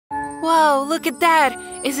Whoa, look at that!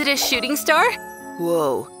 Is it a shooting star?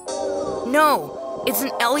 Whoa. No, it's an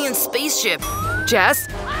alien spaceship. Jess,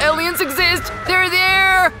 aliens exist! They're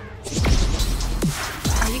there!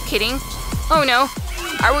 Are you kidding? Oh no,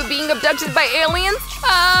 are we being abducted by aliens?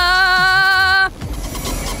 Ah!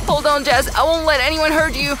 Hold on, Jess, I won't let anyone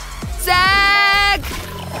hurt you. Zach!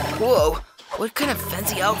 Whoa, what kind of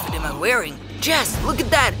fancy outfit am I wearing? Jess, look at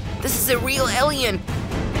that! This is a real alien!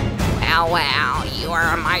 Well, you are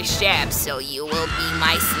on my ship, so you will be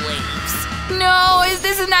my slaves. No, is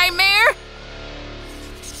this a nightmare?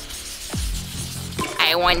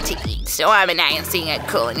 I want to eat, so I'm announcing a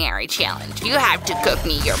culinary challenge. You have to cook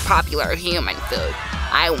me your popular human food.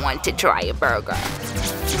 I want to try a burger.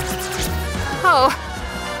 Oh,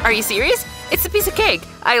 are you serious? It's a piece of cake.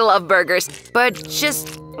 I love burgers, but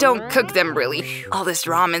just don't cook them really. All this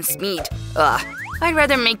ramen's meat. Ugh, I'd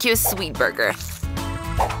rather make you a sweet burger.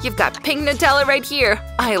 You've got pink Nutella right here.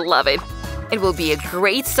 I love it. It will be a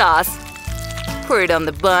great sauce. Pour it on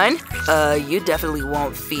the bun. You definitely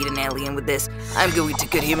won't feed an alien with this. I'm going to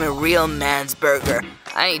cut him a real man's burger.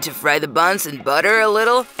 I need to fry the buns in butter a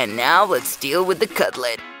little, and now let's deal with the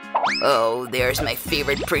cutlet. Oh, there's my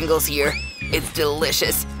favorite Pringles here. It's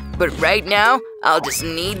delicious. But right now, I'll just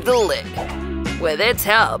need the lid. With its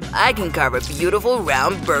help, I can carve a beautiful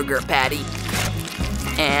round burger patty.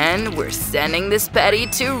 And we're sending this patty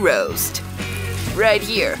to roast. Right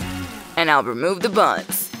here. And I'll remove the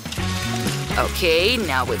buns. Okay,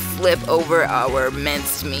 now we flip over our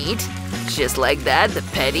minced meat. Just like that, the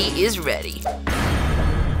patty is ready.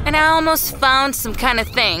 And I almost found some kind of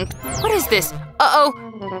thing. What is this? Uh-oh.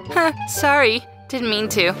 Huh, sorry. Didn't mean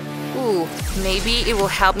to. Ooh, maybe it will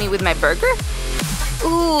help me with my burger?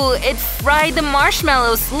 Ooh, it fried the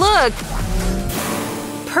marshmallows. Look!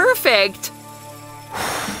 Perfect!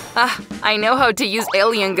 I know how to use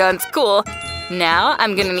alien guns. Cool. Now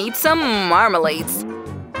I'm gonna need some marmalades.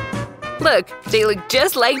 Look, they look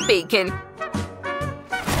just like bacon.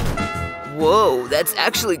 Whoa, that's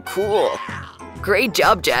actually cool. Great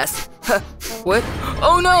job, Jess. Huh, what?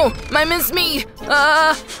 Oh no, my minced meat!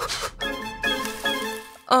 Oh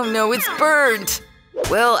no, it's burnt.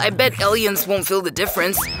 Well, I bet aliens won't feel the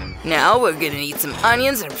difference. Now we're gonna need some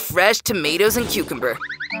onions and fresh tomatoes and cucumber.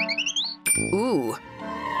 Ooh.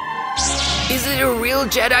 Is it a real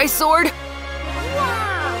Jedi sword?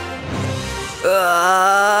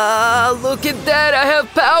 Look at that, I have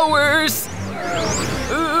powers!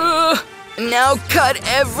 Now cut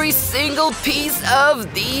every single piece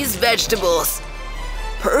of these vegetables.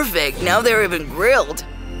 Perfect, now they're even grilled.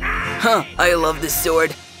 Huh, I love this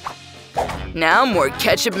sword. Now more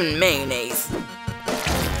ketchup and mayonnaise.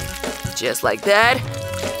 Just like that.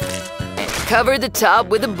 And cover the top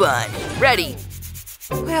with a bun. Ready.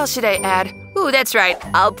 What else should I add? Ooh, that's right.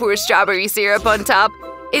 I'll pour strawberry syrup on top.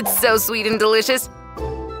 It's so sweet and delicious.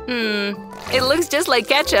 It looks just like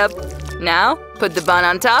ketchup. Now, put the bun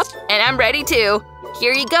on top, and I'm ready too.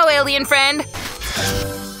 Here you go, alien friend.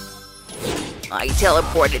 I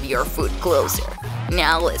teleported your food closer.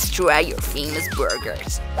 Now let's try your famous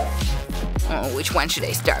burgers. Oh, which one should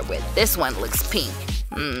I start with? This one looks pink.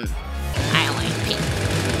 I like pink.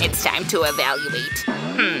 It's time to evaluate.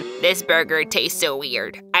 This burger tastes so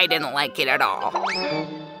weird. I didn't like it at all.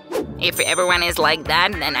 If everyone is like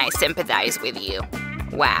that, then I sympathize with you.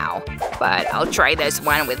 Wow, but I'll try this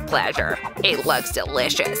one with pleasure. It looks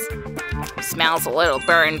delicious. Smells a little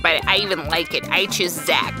burned, but I even like it. I choose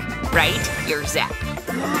Zach. Right? You're Zach.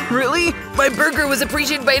 Really? My burger was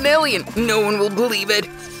appreciated by an alien. No one will believe it.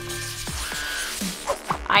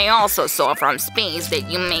 I also saw from space that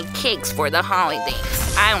you make cakes for the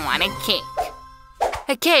holidays. I want a cake.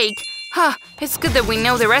 A cake? Huh, it's good that we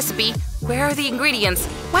know the recipe. Where are the ingredients?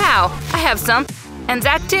 Wow, I have some. And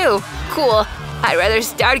Zach too. Cool. I'd rather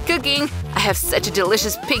start cooking. I have such a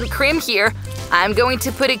delicious pink cream here. I'm going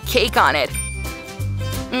to put a cake on it.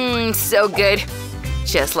 So good.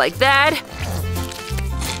 Just like that.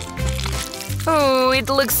 Oh, it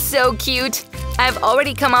looks so cute. I've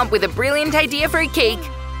already come up with a brilliant idea for a cake.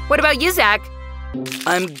 What about you, Zach?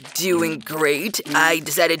 I'm doing great. I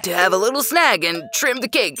decided to have a little snack and trim the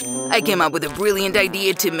cake. I came up with a brilliant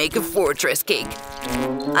idea to make a fortress cake.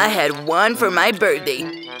 I had one for my birthday.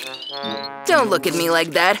 Don't look at me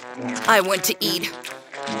like that. I want to eat.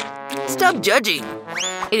 Stop judging.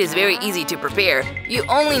 It is very easy to prepare. You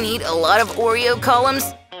only need a lot of Oreo columns.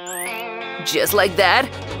 Just like that.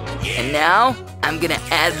 And now, I'm gonna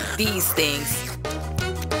add these things.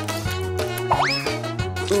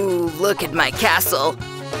 Ooh, look at my castle.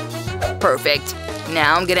 Perfect.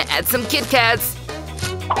 Now I'm gonna add some Kit Kats.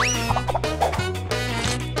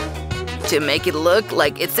 To make it look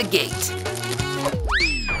like it's a gate.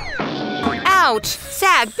 Ouch!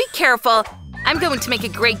 Zach, be careful! I'm going to make a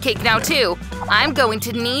great cake now, too. I'm going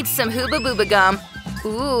to need some Hooba Booba gum.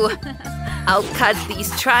 Ooh. I'll cut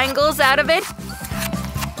these triangles out of it.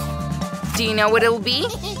 Do you know what it'll be?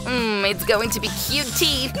 It's going to be cute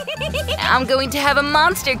teeth. I'm going to have a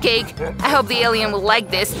monster cake. I hope the alien will like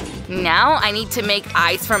this. Now I need to make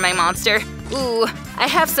eyes for my monster. Ooh, I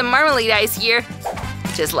have some marmalade eyes here.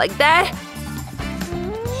 Just like that.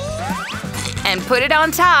 And put it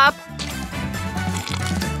on top.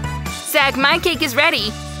 Zach, my cake is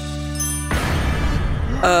ready.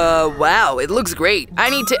 Wow, it looks great. I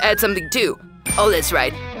need to add something too. Oh, that's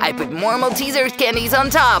right. I put more Maltesers candies on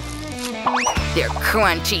top. They're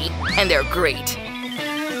crunchy and they're great.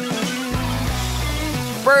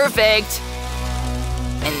 Perfect.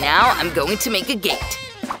 And now I'm going to make a gate.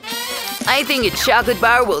 I think a chocolate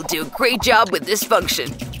bar will do a great job with this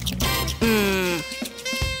function.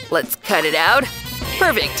 Let's cut it out.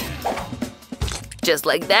 Perfect. Just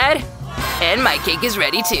like that. And my cake is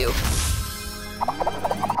ready too.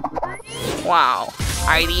 Wow,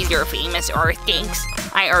 are these your famous Earth cakes?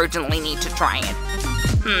 I urgently need to try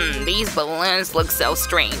it. These balloons look so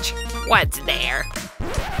strange. What's there?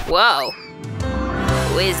 Whoa.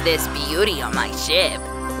 Who is this beauty on my ship?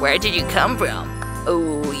 Where did you come from?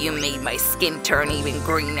 Oh, you made my skin turn even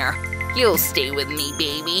greener. You'll stay with me,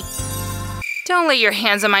 baby. Don't lay your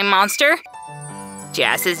hands on my monster.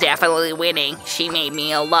 Jess is definitely winning. She made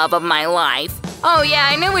me a love of my life. Oh yeah,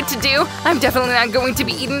 I know what to do. I'm definitely not going to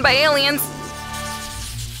be eaten by aliens.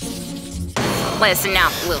 Listen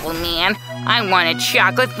up, little man. I want a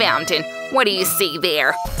chocolate fountain. What do you see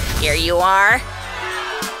there? Here you are.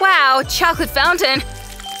 Wow, chocolate fountain.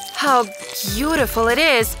 How beautiful it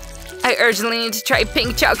is. I urgently need to try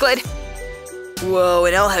pink chocolate. Whoa,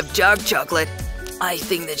 and I'll have dark chocolate. I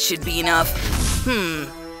think that should be enough.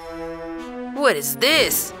 What is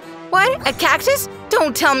this? What? A cactus?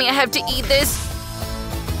 Don't tell me I have to eat this.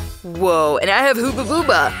 Whoa, and I have Hooba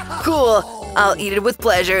Booba. Cool. I'll eat it with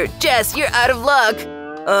pleasure. Jess, you're out of luck.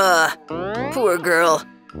 Poor girl.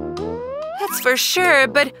 That's for sure,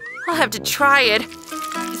 but I'll have to try it.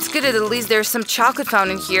 It's good that at least there's some chocolate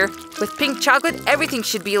found in here. With pink chocolate, everything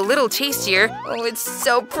should be a little tastier. Oh, it's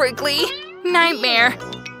so prickly. Nightmare.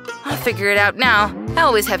 I'll figure it out now. I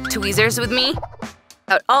always have tweezers with me.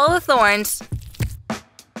 Out all the thorns.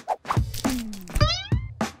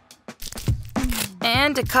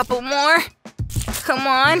 And a couple more. Come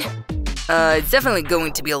on. It's definitely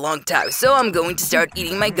going to be a long time, so I'm going to start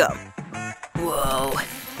eating my gum. Whoa,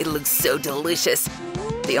 it looks so delicious.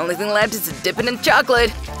 The only thing left is to dip it in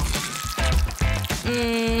chocolate.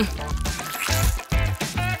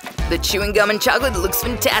 The chewing gum and chocolate looks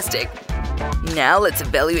fantastic. Now let's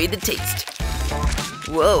evaluate the taste.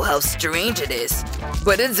 Whoa, how strange it is.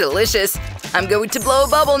 But it's delicious. I'm going to blow a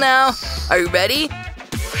bubble now. Are you ready?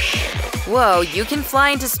 Whoa, you can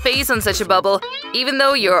fly into space on such a bubble, even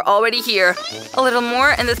though you're already here. A little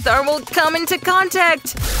more and the thorn will come into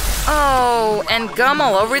contact. Oh, and gum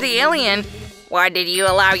all over the alien. What did you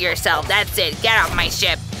allow yourself? That's it. Get off my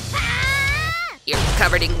ship. You're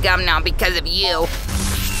covered in gum now because of you.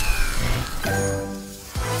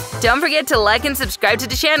 Don't forget to like and subscribe to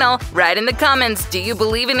the channel. Write in the comments, do you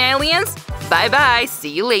believe in aliens? Bye-bye, see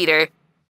you later.